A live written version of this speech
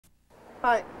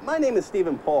Hi, my name is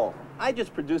Stephen Paul. I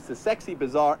just produced a sexy,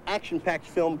 bizarre, action-packed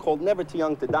film called Never Too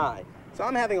Young to Die. So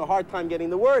I'm having a hard time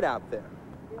getting the word out there.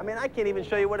 I mean, I can't even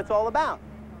show you what it's all about.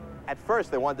 At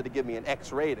first, they wanted to give me an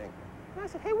X rating. And I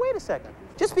said, hey, wait a second.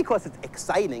 Just because it's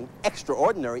exciting,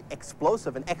 extraordinary,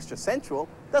 explosive, and extra sensual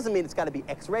doesn't mean it's got to be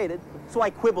X-rated. So I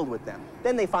quibbled with them.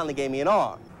 Then they finally gave me an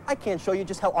R. I can't show you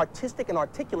just how artistic and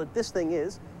articulate this thing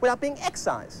is without being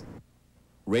excised.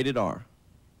 Rated R.